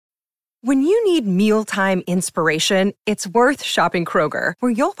When you need mealtime inspiration, it's worth shopping Kroger,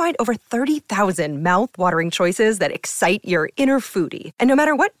 where you'll find over 30,000 mouth-watering choices that excite your inner foodie. And no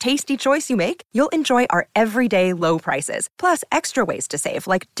matter what tasty choice you make, you'll enjoy our everyday low prices, plus extra ways to save,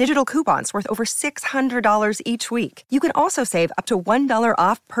 like digital coupons worth over $600 each week. You can also save up to $1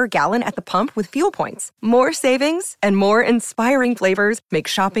 off per gallon at the pump with fuel points. More savings and more inspiring flavors make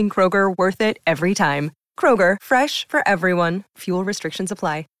shopping Kroger worth it every time. Kroger, fresh for everyone. Fuel restrictions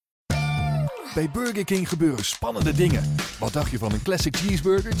apply. Bij Burger King gebeuren spannende dingen. Wat dacht je van een classic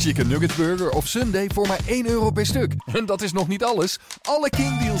cheeseburger, chicken nugget burger of sundae voor maar €1 per stuk? En dat is nog niet alles. Alle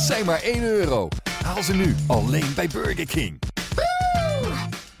King deals zijn maar €1. Haal ze nu, alleen bij Burger King.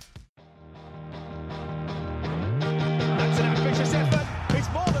 That's an ambitious effort.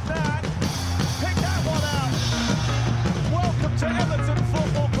 It's more than that. Pick that one out. Welcome to Everton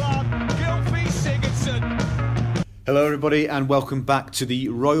Football Club. Gylfi Sigurdsson. Hello everybody and welcome back to the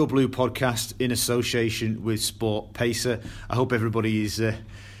Royal Blue podcast in association with Sport Pacer. I hope everybody is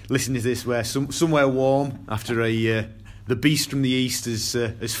listening to this somewhere warm after the beast from the east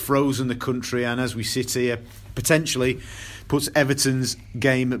has frozen the country, and as we sit here potentially puts Everton's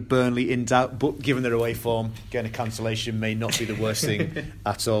game at Burnley in doubt, but given their away form, getting a cancellation may not be the worst thing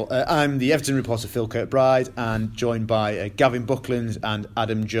at all. I'm the Everton reporter Phil Kirkbride and joined by Gavin Buckland and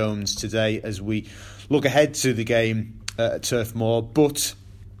Adam Jones today as we look ahead to the game at Turf Moor. But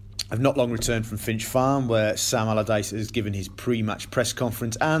I've not long returned from Finch Farm, where Sam Allardyce has given his pre-match press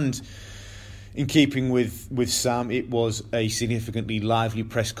conference, and in keeping with Sam, it was a significantly lively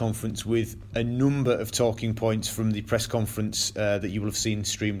press conference with a number of talking points from the press conference that you will have seen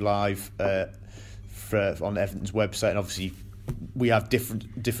streamed live on Everton's website. And obviously we have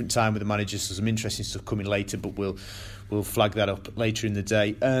different time with the managers, so some interesting stuff coming later, but we'll flag that up later in the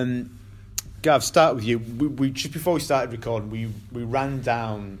day. Gav, start with you. We just before we started recording, we ran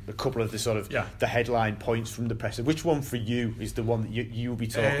down a couple of the sort of the headline points from the press. Which one for you is the one that you'll be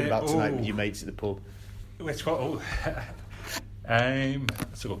talking about tonight with your mates at the pub? Which one?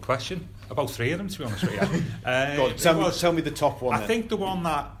 That's a good question. About three of them, to be honest with you. God, tell me the top one. I think the one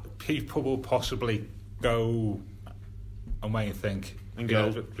that people will possibly go away and think,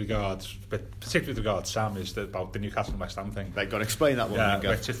 particularly with regards Sam, is about the Newcastle and West Ham thing. Right, got to explain that one.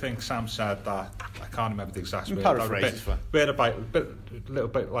 Which I think Sam said that, I can't remember the exact word. Paraphrase. A little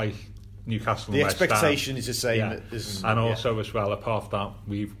bit like Newcastle and West Ham. The expectation is the same. And also as well, apart from that,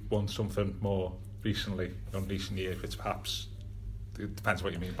 we've won something more recently, in recent years, which perhaps, it depends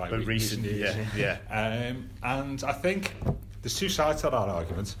what you mean by recent years. And I think there's two sides to that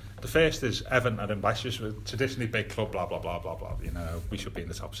argument. The first is Everton are ambitious, with traditionally big club, blah, blah, blah, blah, blah. You know, we should be in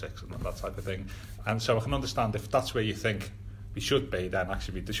the top six and that type of thing. And so I can understand if that's where you think we should be, then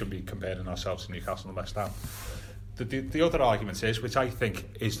actually they should be comparing ourselves to Newcastle and West Ham. The other argument is, which I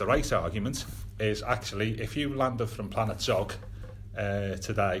think is the right argument, is actually if you landed from Planet Zog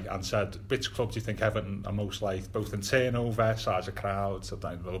today and said, which club do you think Everton are most like, both in turnover, size of crowds?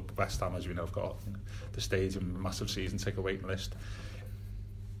 West Ham, as we know, have got the stadium, massive season ticket waiting list,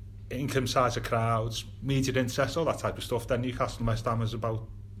 income, size of crowds, media interest, all that type of stuff, then Newcastle and West Ham is about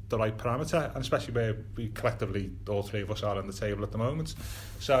the right parameter, and especially where we collectively, all three of us, are on the table at the moment.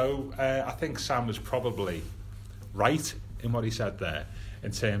 So I think Sam was probably right in what he said there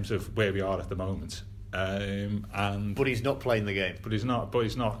in terms of where we are at the moment. But he's not playing the game. But he's not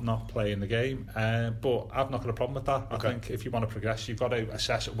playing the game. But I've not got a problem with that. Okay. I think if you want to progress, you've got to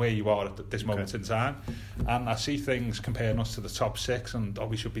assess where you are at this moment in time. And I see things comparing us to the top six, and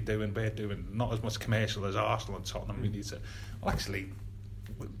we're doing not as much commercial as Arsenal and Tottenham. We need to. Well, actually,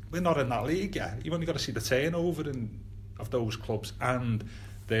 we're not in that league yet. You've only got to see the turnover of those clubs and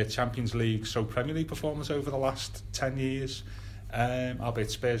their Champions League, Premier League performance over the last 10 years.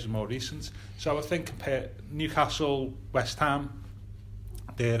 Albeit Spurs are more recent. So I think compare Newcastle, West Ham,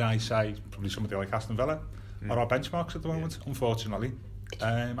 dare I say, probably somebody like Aston Villa are our benchmarks at the moment, unfortunately.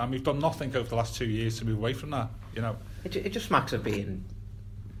 And we've done nothing over the last 2 years to move away from that. You know, it just smacks of being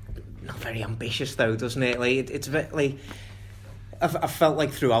not very ambitious, though, doesn't it? Like it's a bit like I've felt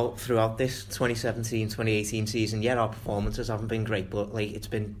like throughout this 2017-2018 season, our performances haven't been great, but like it's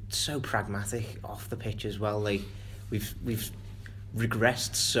been so pragmatic off the pitch as well. Like we've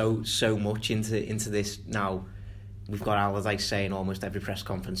regressed so much into this now. We've got Allardyce saying almost every press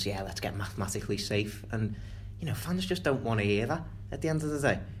conference, let's get mathematically safe, and fans just don't want to hear that at the end of the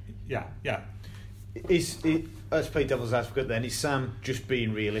day. Let's play devil's advocate then. Is Sam just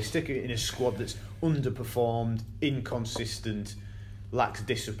being realistic in a squad that's underperformed, inconsistent, lacks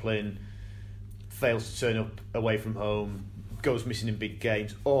discipline, fails to turn up away from home, goes missing in big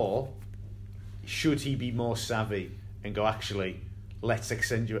games? Or should he be more savvy and go, actually, let's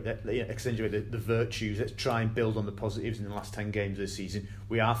accentuate the virtues. Let's try and build on the positives in the last 10 games of the season.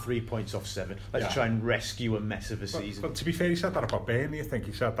 We are 3 points off 7. Let's try and rescue a mess of a season. But to be fair, he said that about Burnley. I think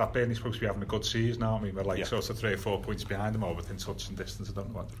he said that Burnley's supposed to be having a good season now. I mean, we're like sort of 3 or 4 points behind them, or within touch and distance. I don't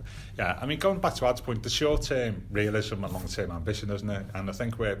know what. Yeah, I mean, going back to Ad's point, the short-term realism and long-term ambition, isn't it? And I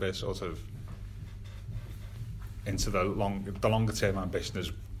think we're sort of into the longer-term ambition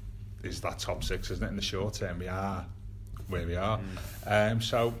is that top 6, isn't it? In the short term, we are where we are.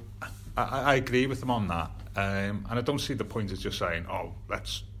 So I agree with them on that, and I don't see the point of just saying, oh,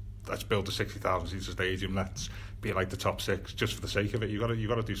 let's build a 60,000 seater stadium, let's be like the top 6 just for the sake of it. You got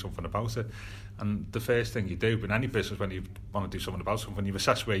to do something about it. And the first thing you do in any business when you want to do something about something, you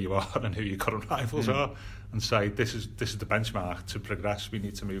assess where you are and who your current rivals are, and say this is the benchmark to progress. We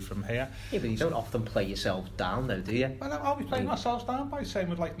need to move from here. Yeah, but you don't often play yourself down, though, do you? Well, are we playing ourselves down by saying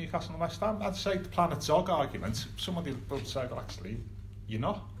with like Newcastle and West Ham? I'd say the Planet Zog argument. Somebody would say, well, actually, you're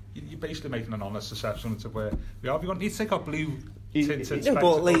not. You're basically making an honest assessment of where we are. We don't need to take our blue tinted no,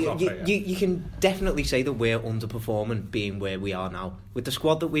 but like, you can definitely say that we're underperforming being where we are now. With the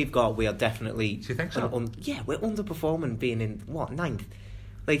squad that we've got, we are definitely... Do you think so? Yeah, we're underperforming being in, 9th?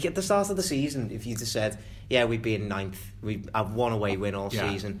 Like, at the start of the season, if you just said, yeah, we'd be in 9th, we'd have one away win all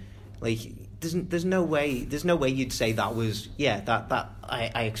season, like, there's no way you'd say that was,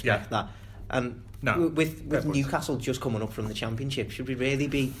 I expect that. And no, with Newcastle just coming up from the Championship, should we really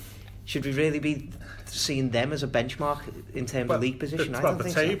be seeing them as a benchmark in terms of league position? I don't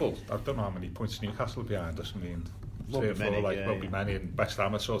think table, so. I don't know how many points Newcastle behind us. I mean, won't be many, and West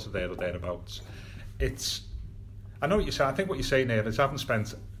Ham are sort of there or thereabouts. I know what you're saying. I think what you're saying there is, haven't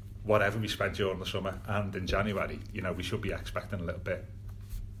spent whatever we spent during the summer and in January, we should be expecting a little bit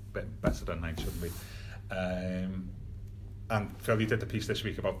better than 9, shouldn't we? And Phil, you did the piece this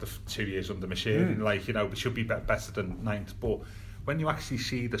week about the 2 years under Machine. We should be better than 9th. But when you actually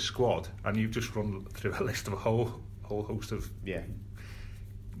see the squad, and you've just run through a list of a whole host of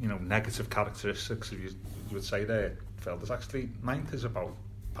negative characteristics, you would say there, Phil, there's actually 9th is about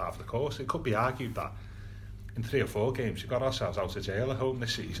part of the course. It could be argued that in 3 or 4 games, we got ourselves out of jail at home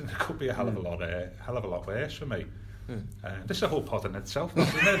this season. It could be a hell of a lot worse for me. This is a whole pod in itself,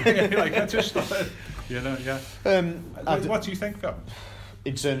 isn't it? I just thought, what do you think, Phil?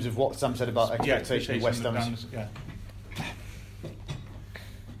 In terms of what Sam said about expectation of West Ham's...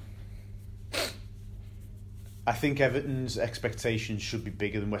 I think Everton's expectations should be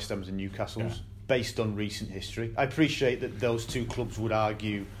bigger than West Ham's and Newcastle's, based on recent history. I appreciate that those two clubs would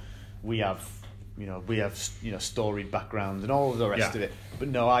argue we have storied backgrounds and all of the rest of it. But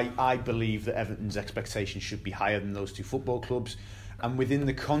no, I believe that Everton's expectations should be higher than those two football clubs. And within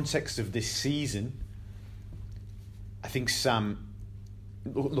the context of this season, I think Sam...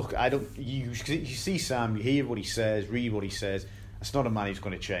 Look, you see Sam, you hear what he says, read what he says. That's not a man who's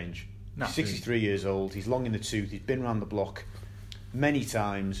going to change. No, he's 63 years old, he's long in the tooth, he's been around the block many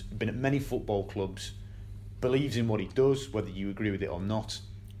times, been at many football clubs, believes in what he does, whether you agree with it or not.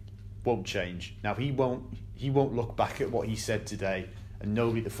 Won't change. Now he won't look back at what he said today, and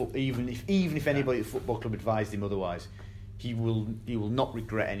nobody even if anybody at the football club advised him otherwise, he will not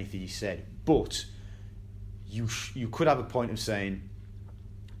regret anything he said. But you could have a point of saying,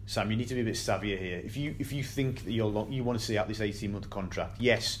 Sam, you need to be a bit savvier here. If you think that you want to see out this 18-month contract,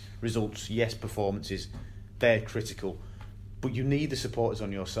 yes, results, yes, performances, they're critical, but you need the supporters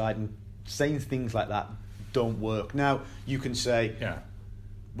on your side, and saying things like that don't work. Now you can say,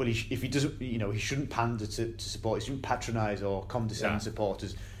 well, if he doesn't, he shouldn't pander to supporters, he shouldn't patronise or condescend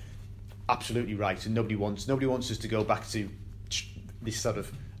supporters. Absolutely right, and nobody wants us to go back to this sort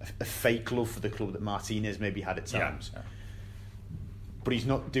of a fake love for the club that Martinez maybe had at times. But he's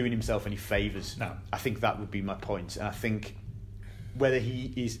not doing himself any favours. No. I think that would be my point. And I think whether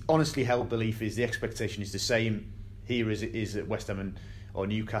he is honestly held belief is the expectation is the same here as it is at West Ham or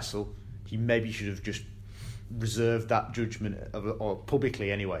Newcastle, he maybe should have just reserved that judgment or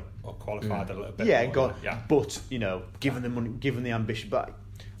publicly anyway, or qualified a little bit more. But given the money, given the ambition, but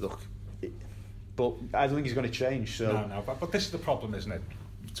look, but I don't think he's going to change. So no, but this is the problem, isn't it?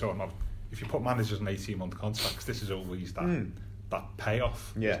 If you put managers on 18-month contracts, this is always that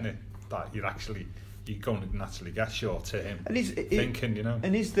payoff, isn't it? That you're going to naturally get short term thinking,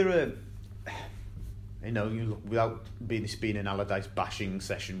 And is there without being an Allardyce bashing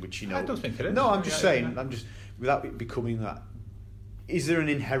session, which I don't think it is. No, I'm just saying. I'm just without it becoming that. Is there an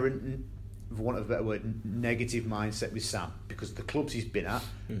inherent, for want of a better word, negative mindset with Sam because the clubs he's been at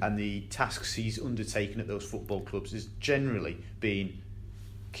and the tasks he's undertaken at those football clubs has generally been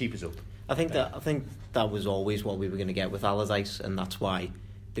keep us up? I think that was always what we were going to get with Allardyce, and that's why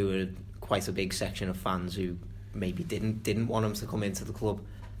there were quite a big section of fans who maybe didn't want him to come into the club.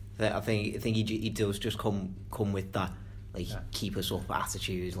 That I think he does just come with that keep us up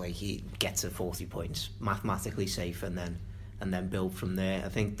attitude. Like he gets to 40 points, mathematically safe, and then build from there. I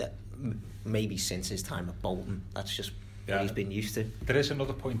think that maybe since his time at Bolton, that's just what he's been used to. There is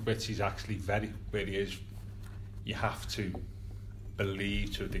another point which he's actually where he is. You have to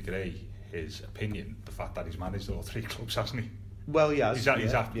believe to a degree his opinion, the fact that he's managed all 3 clubs, hasn't he? Well, yeah, he's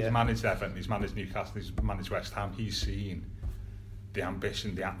managed Everton, he's managed Newcastle, he's managed West Ham. He's seen the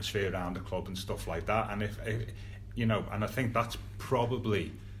ambition, the atmosphere around the club and stuff like that. And if and I think that's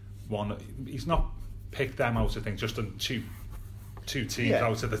probably one. He's not picked them out of things, just done two teams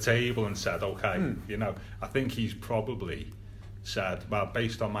out of the table and said, okay, I think he's probably said, well,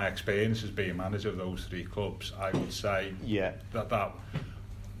 based on my experience as being manager of those 3 clubs, I would say that I'm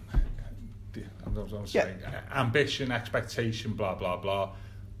saying ambition, expectation, blah blah blah,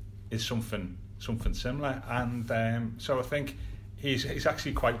 is something similar, and so I think he's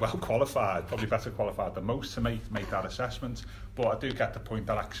actually quite well qualified, probably better qualified than most to make that assessment. But I do get the point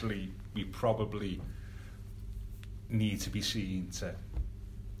that actually we probably need to be seen to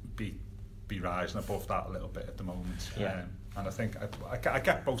be rising above that a little bit at the moment. And I think I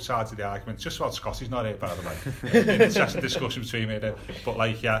get both sides of the argument. Just about Scottie's not here, by the way. An interesting discussion between me and him. But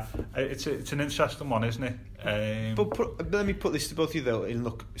it's an interesting one, isn't it? But let me put this to both of you though.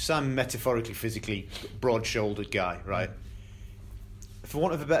 Look, Sam, metaphorically, physically, broad-shouldered guy, right? For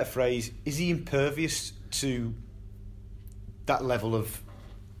want of a better phrase, is he impervious to that level of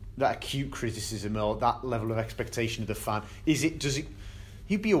that acute criticism or that level of expectation of the fan?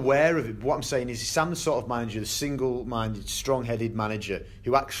 He'd be aware of it. But what I'm saying is Sam the sort of manager, the single-minded, strong-headed manager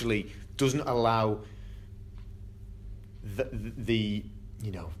who actually doesn't allow the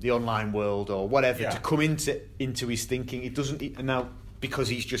online world or whatever to come into his thinking. It doesn't, and now because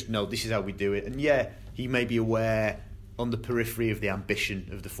he's just this is how we do it. And he may be aware on the periphery of the ambition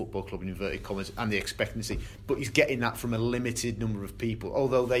of the football club in inverted commas and the expectancy, but he's getting that from a limited number of people.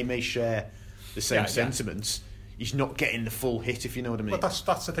 Although they may share the same sentiments, he's not getting the full hit, if you know what I mean. But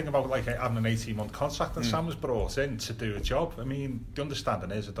that's the thing about having an 18-month contract, and Sam was brought in to do a job. I mean, the understanding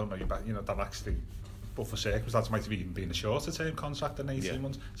is, I don't know that actually, but for circumstances might have even been a shorter term contract than 18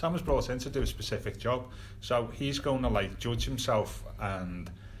 months. Sam was brought in to do a specific job, so he's going to judge himself and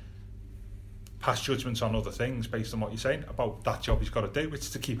pass judgments on other things based on what you're saying about that job he's got to do, which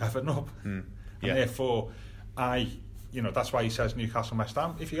is to keep Everton up. And therefore, that's why he says Newcastle, West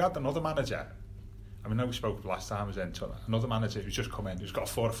Ham. If you had another manager, I know we spoke last time, was another manager who's just come in, who's got a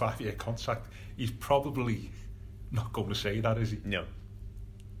 4 or 5 year contract, he's probably not going to say that, is he? No.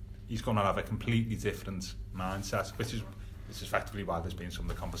 He's going to have a completely different mindset, which is effectively why there's been some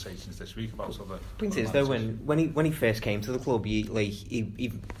of the conversations this week about other. The point is, though, when he first came to the club,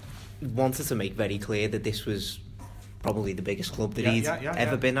 he wanted to make very clear that this was probably the biggest club that he'd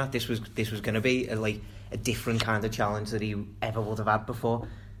ever been at. This was going to be a different kind of challenge that he ever would have had before.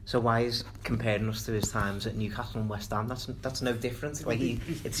 So why is comparing us to his times at Newcastle and West Ham? That's no different.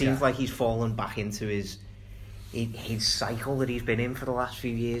 It seems like he's fallen back into his cycle that he's been in for the last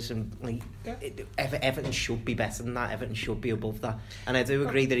few years, and Everton should be better than that. Everton should be above that. And I do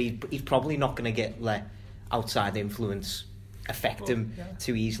agree that he's probably not going to get let outside influence affect him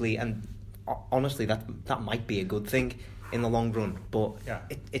too easily, and honestly that might be a good thing in the long run, but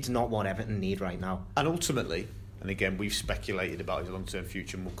it's not what Everton need right now. And ultimately, and again we've speculated about his long-term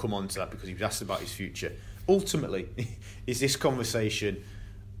future, and we'll come on to that because he was asked about his future, ultimately is this conversation,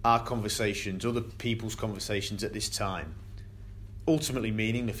 our conversations, other people's conversations at this time, ultimately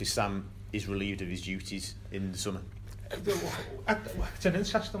meaningless if Sam is relieved of his duties in the summer? It's an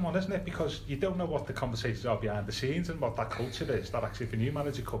interesting one, isn't it? Because you don't know what the conversations are behind the scenes and what that culture is. That actually, if a new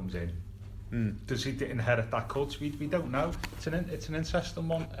manager comes in, does he inherit that culture? We don't know. It's an interesting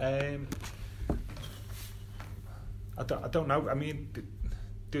one. I don't know. I mean,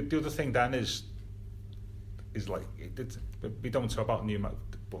 the other thing then is we don't talk about new,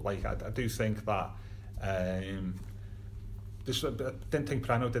 but I do think that. I didn't think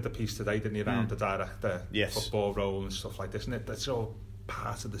Prano did a piece today, didn't he, around the director football role and stuff like this, isn't it? That's all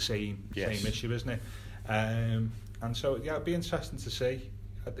part of the same issue, isn't it? And so, it'd be interesting to see.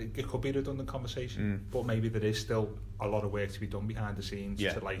 I think it could be a redundant conversation, but maybe there is still a lot of work to be done behind the scenes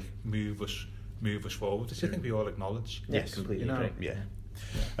to move us forward, which I think we all acknowledge. Yes, completely agree. Yeah.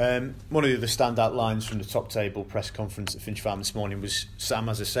 One of the other standout lines from the top table press conference at Finch Farm this morning was Sam,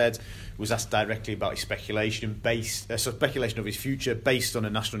 as I said, was asked directly about his speculation of his future based on a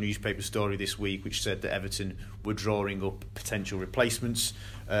national newspaper story this week which said that Everton were drawing up potential replacements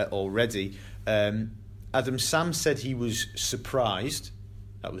already. Sam said he was surprised,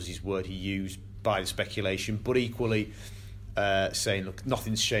 that was his word he used, by the speculation, but equally saying, look,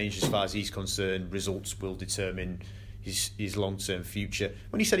 nothing's changed as far as he's concerned. Results will determine his long-term future.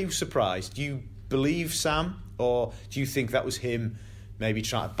 When he said he was surprised, do you believe Sam, or do you think that was him maybe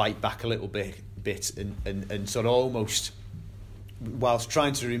trying to bite back a little bit and sort of almost, whilst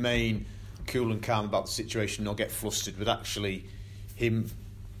trying to remain cool and calm about the situation, not get flustered, with actually him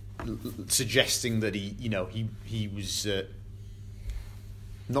suggesting that he was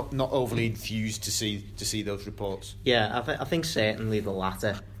not overly enthused to see those reports? Yeah, I think certainly the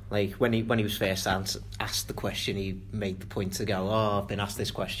latter. Like when he was first asked the question, he made the point to go, I've been asked this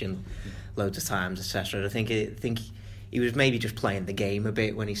question loads of times, etc. I think he was maybe just playing the game a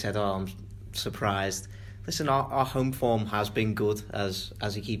bit when he said, I'm surprised. Listen, our home form has been good, as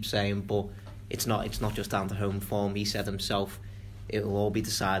he keeps saying, but it's not just down to home form. He said himself, it will all be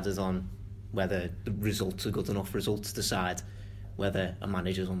decided on whether the results are good enough results to decide whether a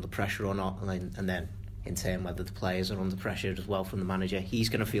manager's under pressure or not, and then in turn whether the players are under pressure as well from the manager. He's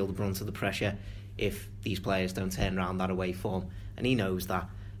going to feel the brunt of the pressure if these players don't turn around that away form, and he knows that.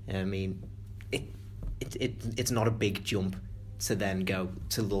 I mean, it's not a big jump to then go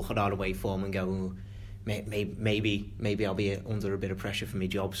to look at our away form and go, maybe I'll be under a bit of pressure for my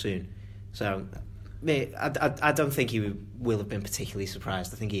job soon. So I don't think he will have been particularly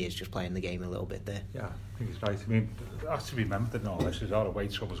surprised. I think he is just playing the game a little bit there. Yeah, I think he's right. I mean, it has to be remembered that all this is our away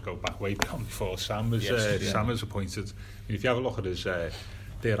troubles go back way beyond before Sam was appointed. I mean, if you have a look at his,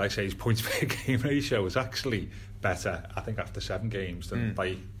 dare I say, his points per game ratio is actually better, I think, after 7 games than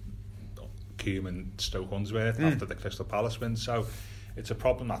by Coombe and Stoke-Unsworth after the Crystal Palace win. So it's a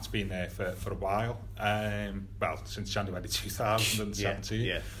problem that's been there for a while. Since January 2017.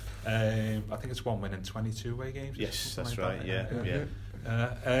 Yeah. I think it's 1 win in 22 away games. Yes, that's like right.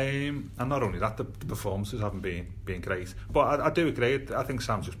 That. And not only that, the performances haven't been great. But I do agree. I think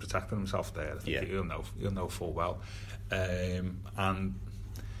Sam's just protecting himself there. I think he'll know full well. And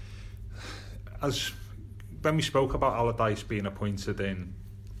as when we spoke about Allardyce being appointed in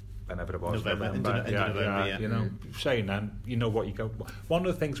whenever it was, November, you know, saying then, you know what you go. One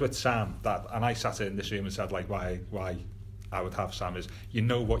of the things with Sam and I sat in this room and said, like, why I would have Sam is, you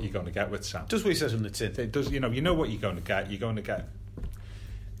know what you're going to get with Sam. Does what he says on the tin. It does, you know what you're going to get. You're going to get.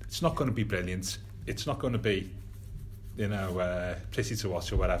 It's not going to be brilliant. It's not going to be, pretty to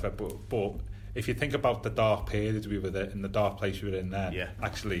watch or whatever. But if you think about the dark period we were in the dark place we were in there,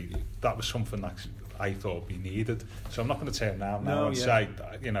 actually that was something that I thought we needed. So I'm not going to turn now and say,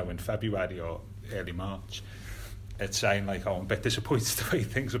 in February or early March, it's saying like, I'm a bit disappointed the way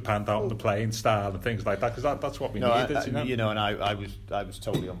things have panned out in the playing style and things like that, because that's what we needed. And I was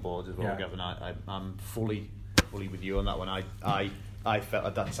totally on board as well, Gavin. I'm fully with you on that one. I felt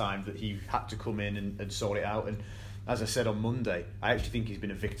at that time that he had to come in and sort it out. And as I said on Monday, I actually think he's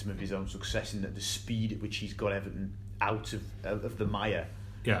been a victim of his own success in that the speed at which he's got Everton out of the mire,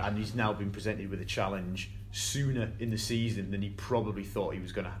 and he's now been presented with a challenge sooner in the season than he probably thought he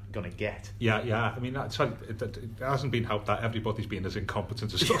was gonna get. I mean, it hasn't been helped that everybody's been as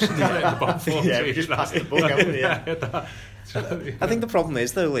incompetent as us in the bottom 4. We just passed the book, haven't we? I think the problem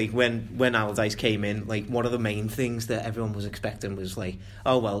is though, like when Allardyce came in, like one of the main things that everyone was expecting was like,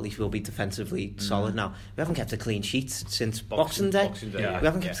 oh well, at least we'll be defensively solid now. We haven't kept a clean sheet since Boxing Day. We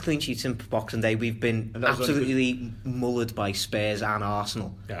haven't kept a clean sheet since Boxing Day. We've been absolutely mullered by Spurs and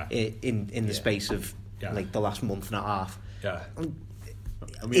Arsenal in the space of like the last month and a half.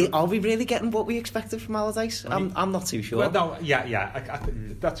 Are we really getting what we expected from Allardyce? I'm not too sure. Well, no, I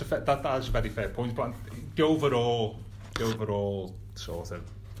think that is a very fair point. But the overall sort of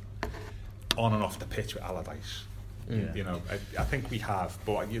on and off the pitch with Allardyce, I think we have.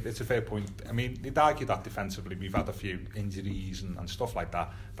 But it's a fair point. I mean, you'd argue that defensively we've had a few injuries and stuff like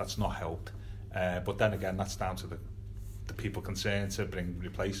that. That's not helped. But then again, that's down to the people concerned to bring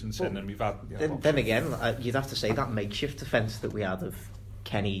replacements in, and we've had. Then again, you'd have to say that makeshift defence that we had of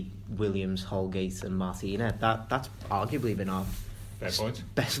Kenny, Williams, Holgate, and Martina. That's arguably been our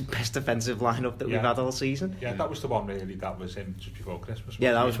best defensive lineup that we've had all season. Yeah, that was the one really. That was in just before Christmas.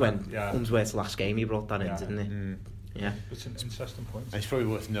 Yeah, that was when Unsworth's last game he brought that in, didn't he? Yeah, it's an interesting point. It's probably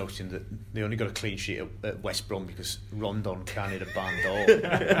worth noting that they only got a clean sheet at West Brom because Rondon can't hit a barn door.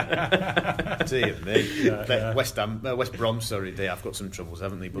 Dear me. West Brom, sorry, they have got some troubles,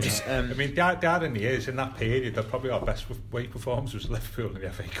 haven't they? But I mean, the irony is in that period that probably our best away performance was Liverpool in the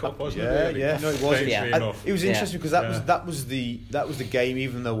FA Cup, wasn't it? Yeah, no, it was. It was interesting because that was the game.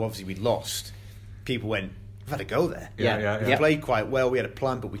 Even though obviously we lost, people went, "We've had to go there." Yeah. We played quite well. We had a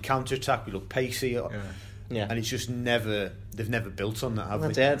plan, but we counter-attacked. We looked pacey. Yeah. And it's just never they've never built on that, have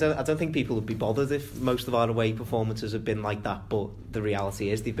they? they? I don't think people would be bothered if most of our away performances have been like that, but the reality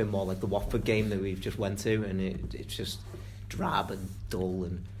is they've been more like the Watford game that we've just went to, and it's just drab and dull,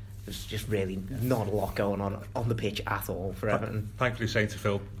 and there's just really not a lot going on the pitch at all for Everton. Thankfully, saying to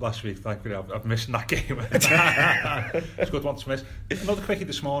Phil last week, thankfully I've missed that game. It's a good one to miss. Another quickie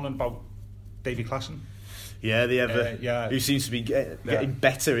this morning about Davy Klaassen. Yeah, who seems to be getting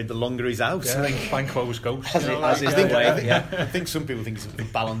better in the longer he's out. Yeah, I think Banquo's ghost. I think some people think he's a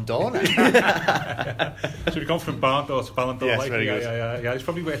Ballon d'Or now. So we've gone from Ballon d'Or to Ballon d'Or. Yes, very good. Yeah, he's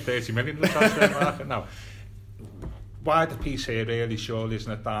probably worth 30 million in the transfer market now. Why the piece here really, surely,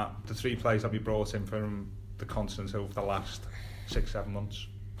 isn't it, that the 3 players that we brought in from the continent over the last 6-7 months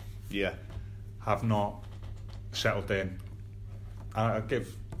have not settled in. I'll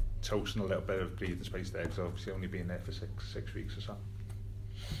give Tosin a little bit of breathing space there, because obviously only been there for six weeks or so.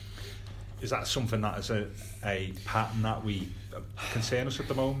 Is that something that is a pattern that we concern us at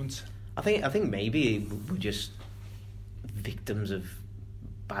the moment? I think maybe we're just victims of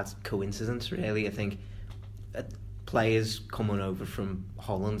bad coincidence, really. I think players coming over from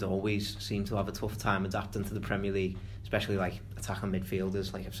Holland always seem to have a tough time adapting to the Premier League, especially like attacking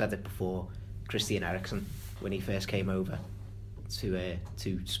midfielders. Like I've said it before, Christian Eriksen, when he first came over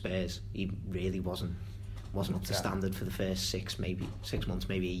to Spurs, he really wasn't up to standard for the first 6 months,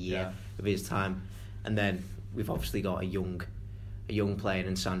 maybe a year of his time. And then we've obviously got a young player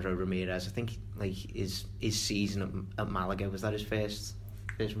in Sandro Ramirez. I think like his season at Malaga, was that his first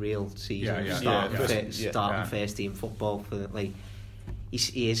real season? Starting first team football for like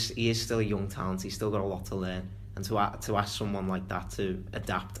he is still a young talent. He's still got a lot to learn, and to ask someone like that to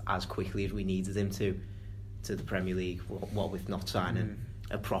adapt as quickly as we needed him to the Premier League, what with not signing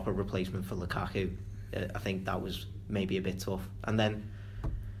a proper replacement for Lukaku, I think that was maybe a bit tough. And then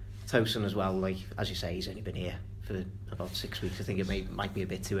Tosin as well, like as you say, he's only been here for about 6 weeks. I think it might be a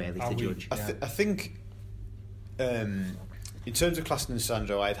bit too early to judge. I think in terms of Klaassen and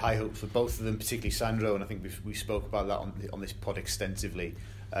Sandro, I had high hopes for both of them, particularly Sandro, and I think we spoke about that on this pod extensively.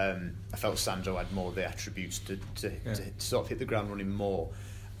 I felt Sandro had more of the attributes to sort of hit the ground running more.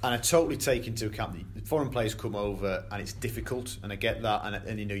 And I totally take into account that foreign players come over and it's difficult, and I get that,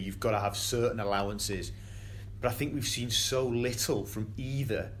 and you know, you've got to have certain allowances. But I think we've seen so little from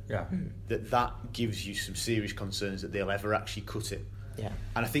either that gives you some serious concerns that they'll ever actually cut it. Yeah.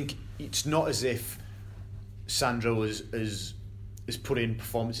 And I think it's not as if Sandro has put in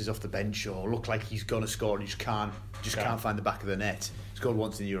performances off the bench or look like he's going to score and he just can't find the back of the net. He scored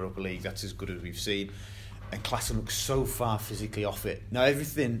once in the Europa League, that's as good as we've seen. And Klaassen looks so far physically off it. Now,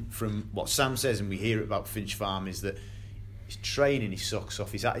 everything from what Sam says, and we hear it about Finch Farm, is that his training, his socks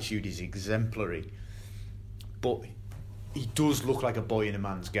off, his attitude is exemplary. But he does look like a boy in a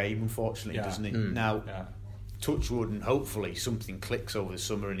man's game, unfortunately, doesn't he? Now, touch wood, and hopefully something clicks over the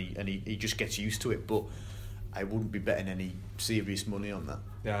summer and he just gets used to it. But I wouldn't be betting any serious money on that.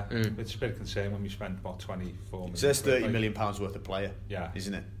 Yeah, it's a bit of concern when we spend about 24 million. So that's £30 million worth of player,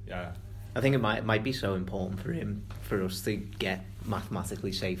 isn't it? Yeah. I think it might be so important for us to get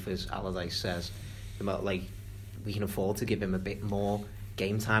mathematically safe, as Allardyce says, about like we can afford to give him a bit more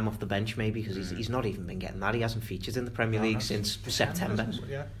game time off the bench, maybe, because he's not even been getting that. He hasn't featured in the Premier League since September.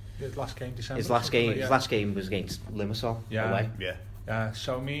 His last game, December. His last game was against Limassol away. Yeah.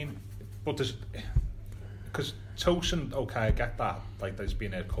 So I mean, but there's because Tosin, okay, I get that. Like there's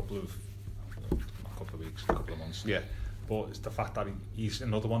been a couple of weeks, a couple of months. Yeah. But it's the fact that he's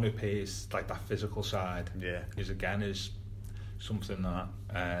another one who plays like that physical side. Is something that.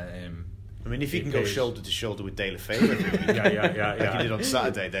 I mean, if he can go shoulder to shoulder with De La Feu, like he did on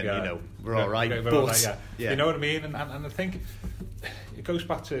Saturday, then you know we're all right. You know what I mean, and I think it goes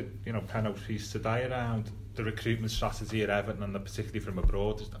back to Penno's piece today around the recruitment strategy at Everton, and particularly from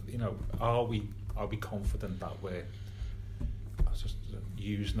abroad. You know, are we confident that we're just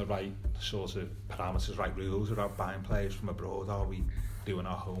using the right sort of parameters, right rules about buying players from abroad? Are we doing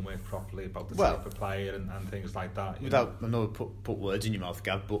our homework properly about the type of player and things like that? Without, I know put words in your mouth,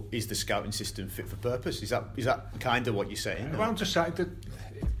 Gav, but is the scouting system fit for purpose? Is that kind of what you're saying? Well, I'm just saying that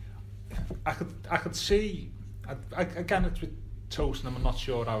I could see. Again, it's with Tosin. I'm not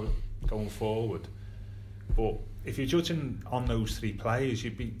sure how going forward, but if you're judging on those 3 players,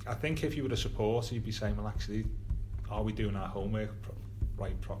 I think if you were a supporter, you'd be saying, well, actually, are we doing our homework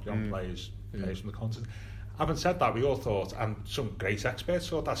properly on players from the continent? Having said that, we all thought, and some great experts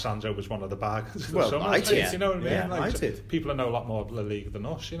thought, that Sandro was one of the bargains. Well, I did. You know what I mean? Yeah, I did. People who know a lot more of La Liga than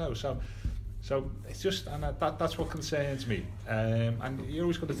us, So it's just, and that's what concerns me. And you're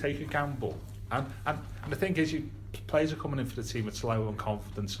always going to take a gamble And the thing is, players are coming in for the team with low on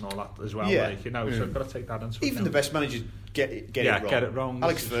confidence and all that as well. Yeah. Like, so you've got to take that into Even the best managers get it wrong.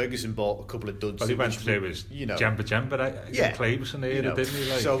 Alex Ferguson bought a couple of duds. Well, he went through his Jemba Cleaverson era, didn't he?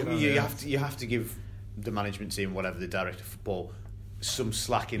 Like, so you have to give the management team, whatever, the director of football, some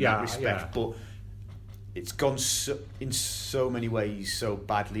slack in that respect. But it's gone in so many ways so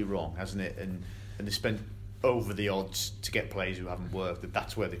badly wrong, hasn't it? And they spent over the odds to get players who haven't worked.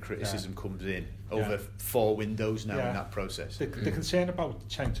 That's where the criticism comes in. Over 4 windows now in that process. The concern about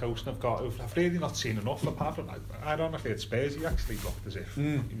Cenk Tosun I've really not seen enough, apart from, I don't know if he had Spurs, he actually looked as if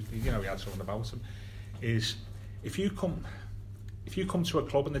he had something about him, is if you come to a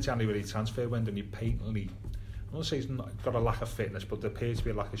club in the January transfer window and you patently, I'm not saying he's got a lack of fitness, but there appears to be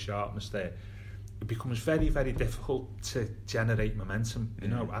a lack of sharpness there, it becomes very, very difficult to generate momentum,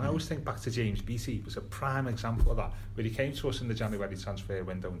 And I always think back to James Beattie was a prime example of that, where he came to us in the January transfer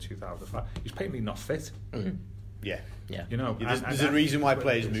window in 2005. He was patently not fit. Yeah. There's a reason why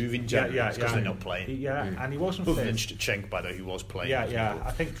players move in January, because they're not playing. And he wasn't Other fit. than Cenk, by the way, he was playing.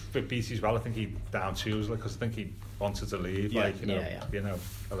 I think for Beattie as well, I think he down tools, because I think he wanted to leave,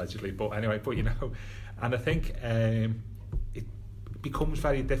 allegedly. But anyway, and I think it becomes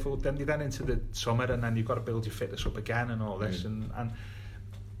very difficult. Then you're into the summer, and then you've got to build your fitness up again and all this, and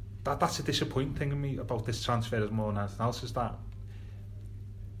that's a disappointing thing in me about this transfer as more than anything else, is that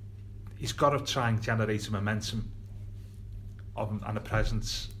he's got to try and generate some momentum and a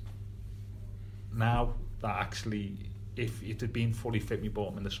presence now that actually, if it had been fully fit, we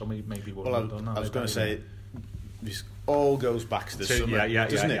bought him in the summer, he maybe wouldn't have done that. I was going to say, this all goes back to the summer,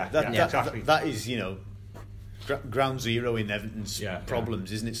 doesn't it? Exactly. That is, ground zero in Everton's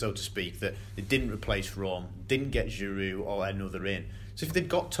problems, isn't it, so to speak, that they didn't replace Rom, didn't get Giroud or another in. So if they'd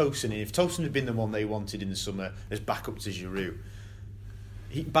got Tosun in, if Tosun had been the one they wanted in the summer as backup to Giroud,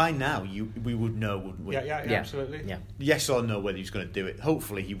 by now we would know, wouldn't we? Yeah, absolutely. Yeah. Yes or no whether he's going to do it.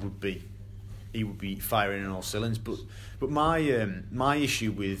 Hopefully he would be firing on all cylinders. But my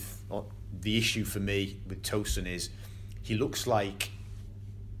issue with, or the issue for me with Tosun is he looks like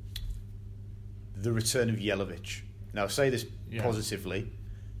the return of Jelavic. Now I say this positively,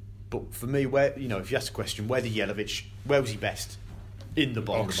 but for me, where if you ask the question, where was he best? In the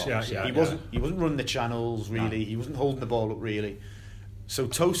box. He wasn't running the channels really. No. He wasn't holding the ball up really. So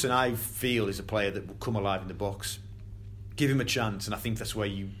Tosun, I feel, is a player that will come alive in the box. Give him a chance, and I think that's where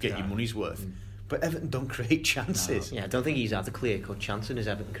you get your money's worth. But Everton don't create chances. No. Yeah, I don't think he's had a clear-cut chance in his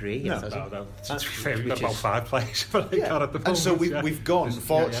Everton career yet, has he? No. To be fair, we've got about 5 players. And so we've gone,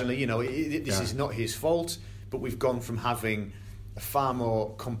 unfortunately, this is not his fault, but we've gone from having a far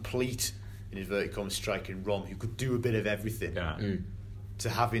more complete, in inverted commas, striker in Rom, who could do a bit of everything, to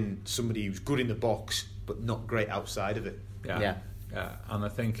having somebody who's good in the box, but not great outside of it. Yeah, and I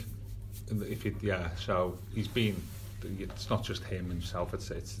think so he's been. It's not just him himself; it's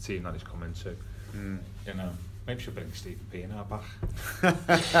the team that he's come into. Maybe we should bring Stephen Pienaar back.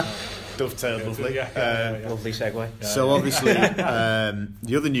 Dovetailed, lovely. Lovely segue. So obviously,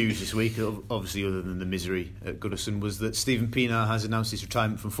 the other news this week, obviously other than the misery at Goodison, was that Stephen Pienaar has announced his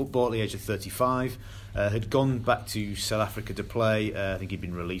retirement from football at the age of 35. Had gone back to South Africa to play. I think he'd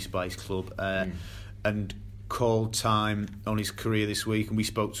been released by his club, and called time on his career this week. And we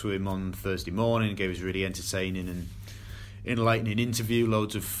spoke to him on Thursday morning. Gave us a really entertaining and enlightening interview.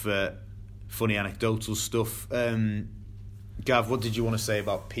 Loads of funny anecdotal stuff. Gav, what did you want to say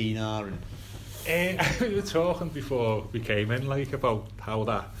about Pienaar? We were talking before we came in, about how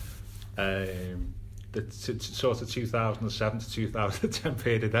that the sort of 2007 to 2010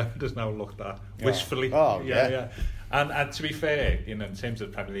 period of Everton has now looked at wistfully. And to be fair, in terms of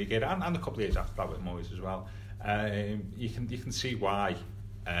the Premier League era, and a couple of years after that with Moyes as well, you can see why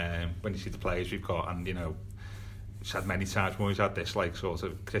when you see the players we've got, and it's had many times Moyes had this sort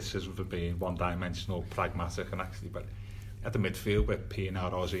of criticism for being one-dimensional, pragmatic, and actually, but at the midfield with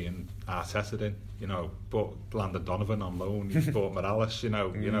Pienaar, Ozzy and Arteta in, but Landon Donovan on loan, he bought Morales,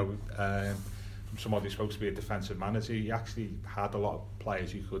 from somebody who's supposed to be a defensive manager, he actually had a lot of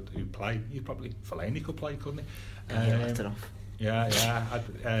players who play. Fellaini could play, couldn't he? He left it off.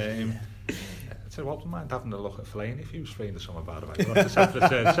 I wouldn't mind having a look at Fellaini if he was free in the summer, by the way. Well, that's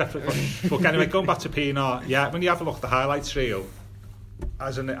a separate but anyway, going back to Pienaar, when you have a look at the highlights reel,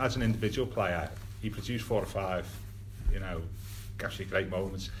 as an individual player, he produced 4 or 5, actually great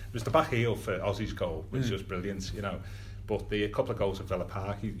moments. It was the back heel for Ozzy's goal, which was brilliant, but the couple of goals at Villa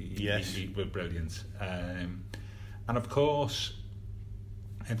Park, he were brilliant. And of course,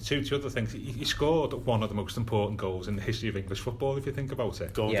 and two other things, he scored one of the most important goals in the history of English football, if you think about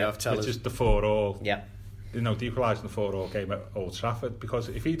it. Which is the 4-4. Yeah. the equalising the 4-4 game at Old Trafford, because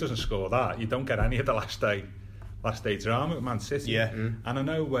if he doesn't score that, you don't get any of the last day drama with Man City. Yeah. And I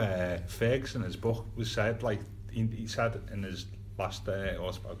know where Ferguson, his book, was said, like he said in his last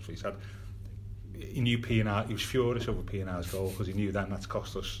autobiography, he said he knew Pienaar, he was furious over Pienaar's goal because he knew then that's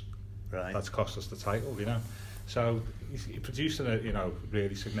cost us the title, So he produced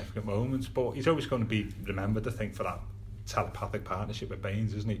really significant moments, but he's always going to be remembered, I think, for that telepathic partnership with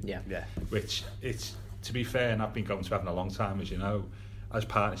Baines, isn't he? Yeah. Which, it's, to be fair, and I've been going to Everton a long time, as you know, as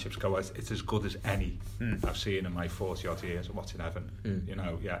partnerships go, it's as good as any I've seen in my 40 odd years of watching Everton.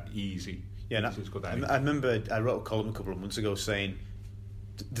 Easy. Yeah, as good as any. I remember I wrote a column a couple of months ago saying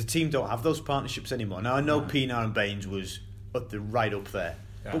the team don't have those partnerships anymore. Now I know Pienaar and Baines was right up there,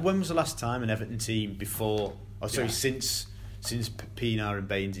 but when was the last time an Everton team since Pienaar and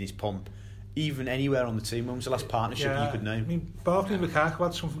Baines in his pomp, even anywhere on the team? When was the last partnership you could name? I mean, Barkley and Lukaku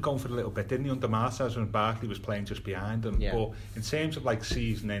had something going for a little bit, didn't he, under Martez, when Barkley was playing just behind him. Yeah. But in terms of like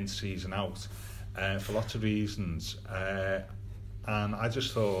season in, season out, for lots of reasons, and I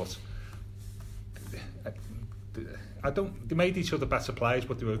just thought, they made each other better players,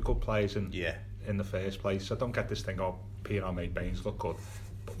 but they were good players in the first place. I don't get this thing, Pienaar made Baines look good.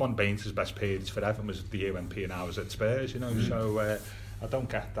 But one of Baines' best periods for Everton was the year when Pienaar was at Spurs, so I don't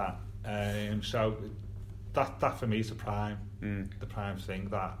get that. So that for me is the prime thing,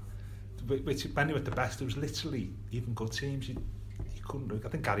 that which when they were at the best, there was literally, even good teams you couldn't. I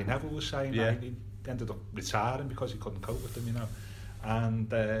think Gary Neville was saying that he ended up retiring because he couldn't cope with them,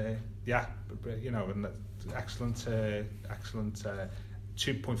 and and excellent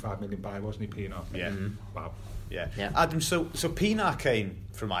 2.5 million buy, wasn't he, Pienaar? Wow. Yeah. Adam, so Pienaar came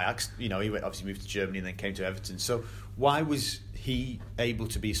from Ajax, he obviously moved to Germany and then came to Everton. So why was he able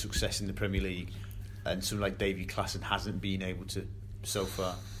to be a success in the Premier League and someone like Davy Klaassen hasn't been able to so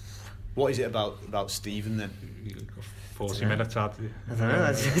far? What is it about Stephen then? 40 minutes out. I don't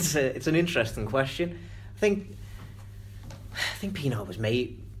know. It's an interesting question. I think Pienaar was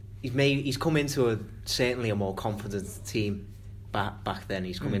he's come into certainly a more confident team back then.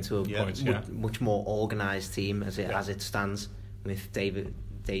 He's come into a much more organised team as it stands, with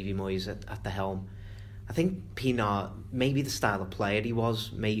Davy Moyes at the helm. I think Pienaar, maybe the style of player he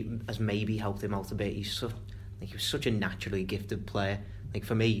was, has maybe helped him out a bit. He was such a naturally gifted player. Like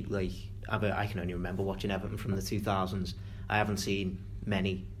for me, I can only remember watching Everton from the 2000s. I haven't seen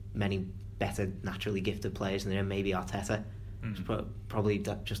many better naturally gifted players than him. Maybe Arteta. Probably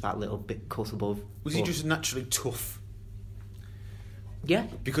just that little bit cut above. Was he just naturally tough? Yeah.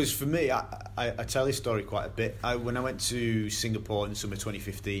 Because for me, I tell this story quite a bit. When I went to Singapore in summer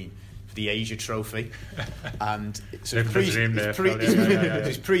 2015 for the Asia Trophy, and it's pre-season.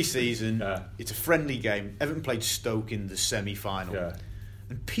 It's a friendly game. Everton played Stoke in the semi-final,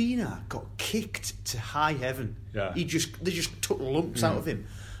 and Pienaar got kicked to high heaven. They just took lumps out of him,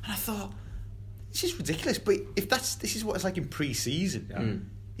 and I thought, this is ridiculous. But if this is what it's like in pre-season,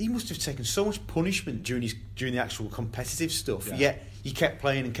 he must have taken so much punishment during the actual competitive stuff. Yet he kept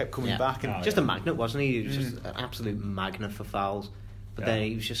playing and kept coming back, and just a magnet, wasn't he? He was just an absolute magnet for fouls. But then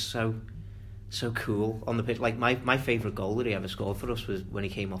he was just so cool on the pitch. Like my favourite goal that he ever scored for us was when he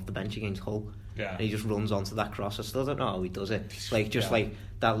came off the bench against Hull. And he just runs onto that cross. I still don't know how he does it. Like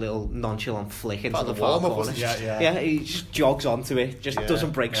that little nonchalant flick into the far corner. He just jogs onto it, just doesn't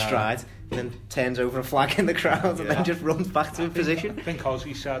break stride, and then turns over a flag in the crowd and then just runs back to a position. I think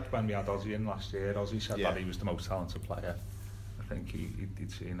Ozzy said, when we had Ozzy in last year, that he was the most talented player. I think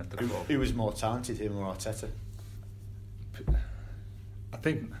he'd seen at the club. Who was more talented, him or Arteta? I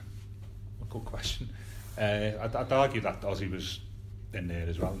think, a good question. I'd argue that Ozzy was in there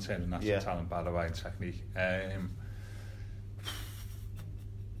as well in terms of natural talent, by the way, and technique.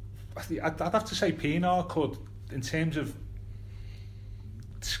 I'd have to say Pienaar could, in terms of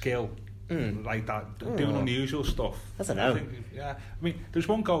skill, like that, doing unusual stuff. I don't know. I mean, there's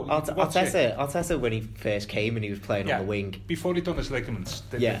one goal. Arteta, when he first came and he was playing on the wing, before he'd done his ligaments,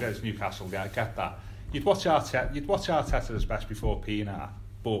 there's Newcastle. I get that. You'd watch Arteta at his best before Pienaar,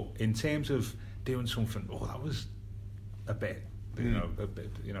 but in terms of doing something, that was a bit,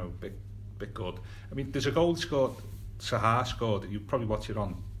 bit good. I mean, there's a goal Sahar scored. You probably watch it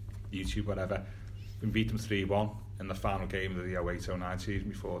on YouTube, whatever. We beat them 3-1 in the final game of the 08-09 season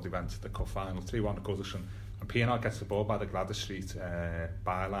before they went to the cup final. 3-1 at Goodison, and Pienaar gets the ball by the Gladys Street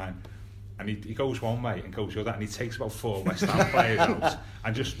byline. And he goes one way and goes the other, and he takes about 4 West Ham players out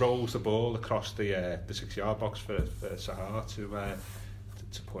and just rolls the ball across the 6-yard box for Sahar to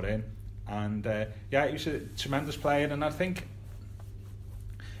put in. And he was a tremendous player, and I think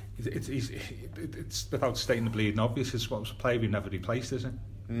it's without stating the bleeding obvious, it's what was a player we've never replaced, isn't it?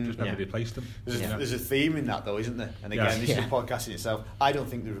 just never replaced him. There's a theme in that, though, isn't there? And again, this is a podcast in itself. I don't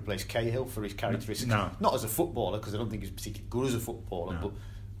think they replaced Cahill for his characteristics. No. Not as a footballer, because I don't think he's particularly good as a footballer, but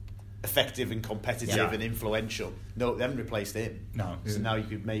effective and competitive and influential. No, they haven't replaced him. No. So now you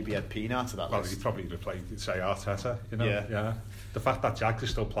could maybe add Pienaar to that list. Well, you'd probably replace, say, Arteta, you know? Yeah. The fact that Jags is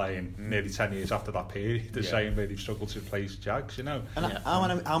still playing nearly 10 years after that period, they're saying they've struggled to replace Jags, you know? And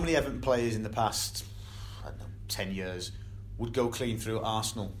how many Everton players in the past, I don't know, 10 years would go clean through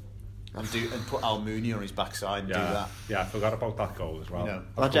Arsenal and put Almunia on his backside and do that? Yeah, I forgot about that goal as well. You know,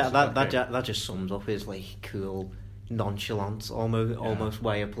 that just sums up his like cool, nonchalant, almost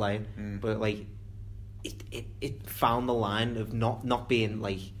way of playing. But like, it found the line of not being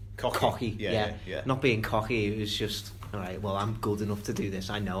like cocky. Not being cocky. It was just, all right, well, I'm good enough to do this.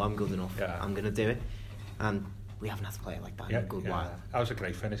 I know I'm good enough. I'm going to do it. And we haven't had to play it like that in a good while. That was a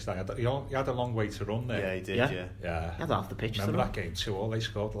great finish. He had a long way to run there. Yeah, he did, yeah. He had half the pitch. Remember that game 2-2, they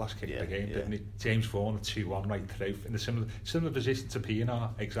scored the last kick of the game, didn't he? James Vaughan 2-1 right through, in a similar position to Pienaar,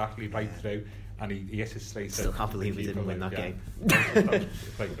 exactly right through, and he hit it straight. Still can't believe we didn't win that game.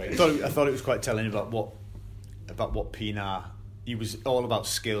 I thought it was quite telling about what Pienaar, he was all about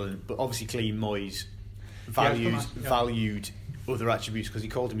skill, but obviously Clean Moyes valued other attributes, because he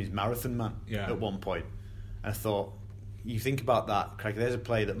called him his marathon man at one point. And I thought, you think about that, Craig, there's a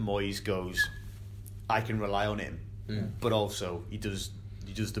player that Moyes goes, I can rely on him, but also he does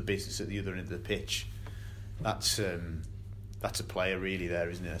the business at the other end of the pitch. That's a player really there,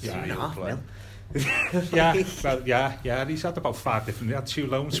 isn't it? That's a real player. He's had about 5 different. He had 2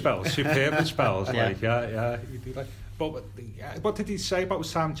 loan spells, 2 permanent spells. But what did he say about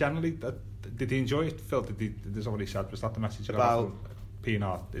Sam generally? Did he enjoy it, Phil? There's already said, was that the message about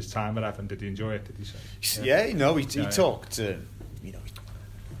Pienaar, his time at Everton? Did he enjoy it? Did he say? He talked. He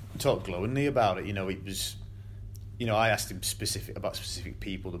talked glowingly about it. It was. I asked him about specific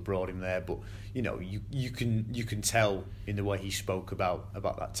people that brought him there, but you can tell in the way he spoke about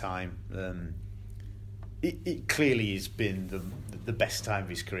that time. It clearly has been the best time of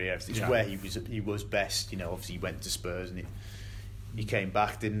his career. It's where he was best. Obviously he went to Spurs and he came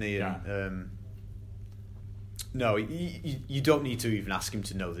back, didn't he? And, no, you don't need to even ask him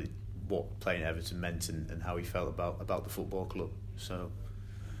to know what playing Everton meant and how he felt about the football club. So,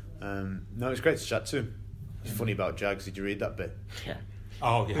 no, it's great to chat to him. It's funny about Jags. Did you read that bit? Yeah.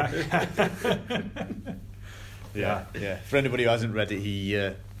 Oh, yeah. Yeah. For anybody who hasn't read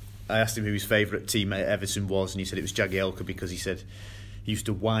it, I asked him who his favourite team at Everton was, and he said it was Jagielka, because he said he used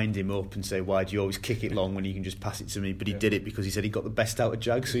to wind him up and say, why do you always kick it long when you can just pass it to me? But he did it because he said he got the best out of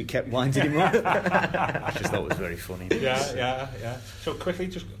Jags, so he kept winding him up. I just thought it was very funny. Yeah. So quickly,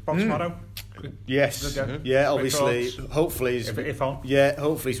 just about tomorrow. Yes. Yeah, obviously. Hopefully, if on. Yeah,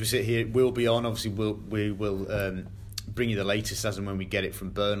 hopefully as we sit here, it will be on. Obviously, we will bring you the latest as and when we get it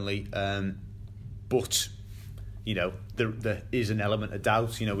from Burnley. But there is an element of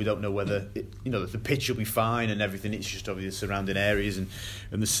doubt. We don't know whether the pitch will be fine and everything. It's just obviously the surrounding areas and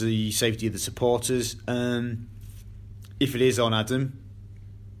the safety of the supporters. If it is on, Adam,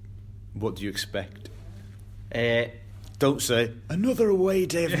 what do you expect? Don't say another away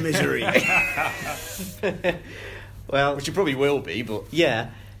day of misery. Well, which it probably will be, but yeah.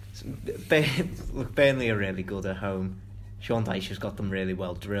 Look, Burnley are really good at home. Sean Dyche has got them really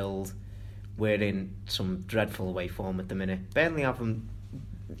well drilled. We're in some dreadful away form at the minute. Burnley haven't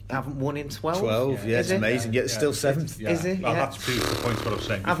won in 12. 12, yeah, it's amazing. Yet still 7th. Is it? Well, that's proves the point what I was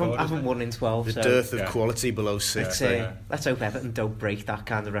saying before. Haven't won in 12. The dearth of quality below 6. Let's hope Everton don't break that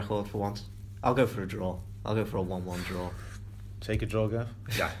kind of record for once. I'll go for a draw. I'll go for a 1-1 draw. Take a draw, Gav?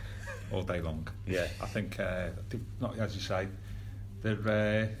 Yeah, all day long. Yeah, I think, not as you say, they've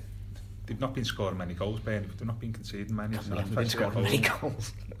not been scoring many goals, Burnley. They've not been conceding many. They've been scoring many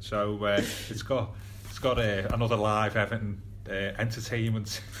goals. So it's got another live Everton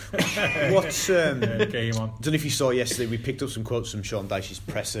entertainment game on. I don't know if you saw yesterday, we picked up some quotes from Sean Dyche's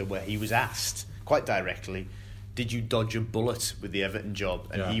presser where he was asked quite directly, did you dodge a bullet with the Everton job?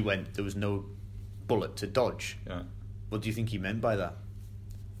 And he went, there was no bullet to dodge. What do you think he meant by that?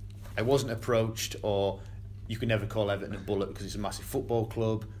 I wasn't approached, or you can never call Everton a bullet because it's a massive football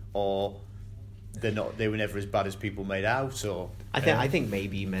club, or they were never as bad as people made out, or I think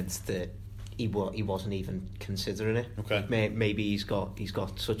maybe he meant that he wasn't even considering it. Okay. Maybe he's got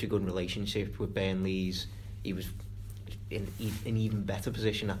such a good relationship with Burnley. He was in an even better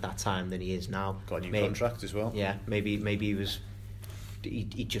position at that time than he is now. Got a new contract as well. Yeah, maybe he was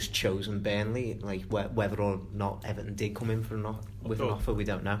he just chosen Burnley. Like whether or not Everton did come in for an offer, we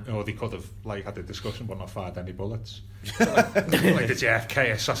don't know. Or they could have had a discussion but not fired any bullets. like the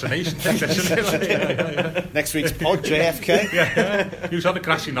JFK assassination thing, isn't it? Next week's pod, JFK. Yeah. He was on a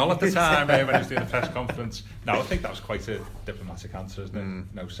grassy knoll at the time when he was doing the press conference. No, I think that was quite a diplomatic answer, isn't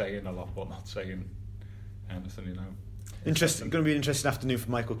it? Saying a lot but not saying anything, Interesting. Going to be an interesting afternoon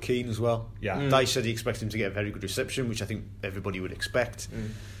for Michael Keane as well. Yeah. Dyche said he expects him to get a very good reception, which I think everybody would expect.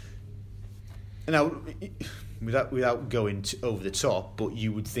 Now, without going over the top, but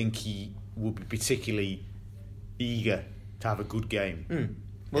you would think he would be particularly eager to have a good game.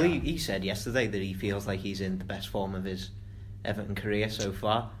 Well, he said yesterday that he feels like he's in the best form of his Everton career so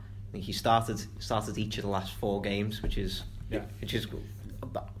far. I think he started each of the last 4 games, which is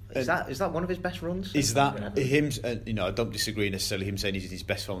Is that one of his best runs? Is that him? I don't disagree necessarily. Him saying he's in his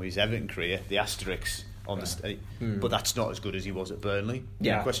best form of his Everton career. The asterisk on the, but that's not as good as he was at Burnley.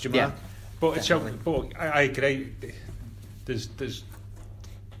 Yeah, question mark. Yeah. But I agree. There's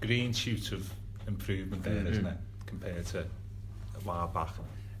green shoots of improvement there, isn't it, compared to a while back.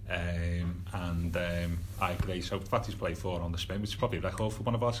 I agree. So the fact he's played 4 on the spin, which is probably a record for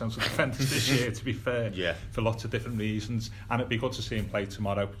one of our central defenders this year, to be fair, for lots of different reasons. And it'd be good to see him play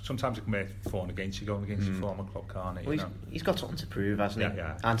tomorrow. Sometimes it can be fun against you going against your former club, can't he? Well, he's got something to prove, hasn't he?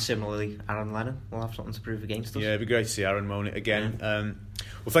 Yeah. And similarly, Aaron Lennon will have something to prove against us. Yeah, it'd be great to see Aaron moan it again.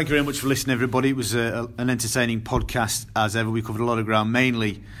 Well, thank you very much for listening, everybody. It was an entertaining podcast as ever. We covered a lot of ground,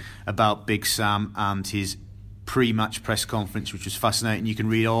 mainly about Big Sam and his pre-match press conference, which was fascinating. You can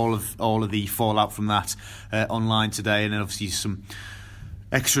read all of the fallout from that online today, and then obviously some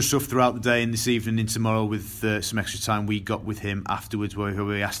extra stuff throughout the day and this evening and tomorrow with some extra time we got with him afterwards, where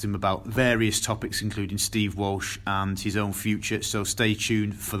we asked him about various topics, including Steve Walsh and his own future. So stay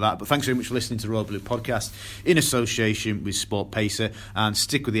tuned for that. But thanks very much for listening to the Royal Blue Podcast in association with Sport Pacer, and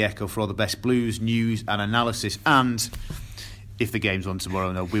stick with the Echo for all the best Blues news and analysis. And if the game's on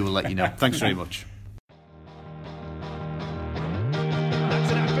tomorrow, we will let you know. Thanks very much.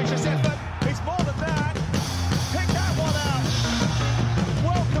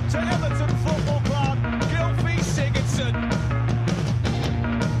 To Everton Football Club, Gylfi Sigurdsson.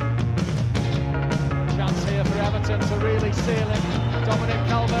 Chance here for Everton to really seal it. Dominic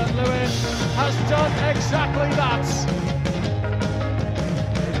Calvert-Lewin has done exactly that.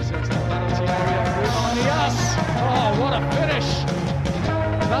 Into the penalty area through Diaz. Oh, what a finish!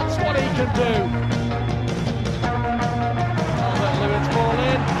 That's what he can do. Calvert-Lewin's ball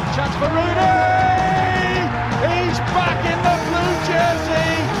in. Chance for Rooney.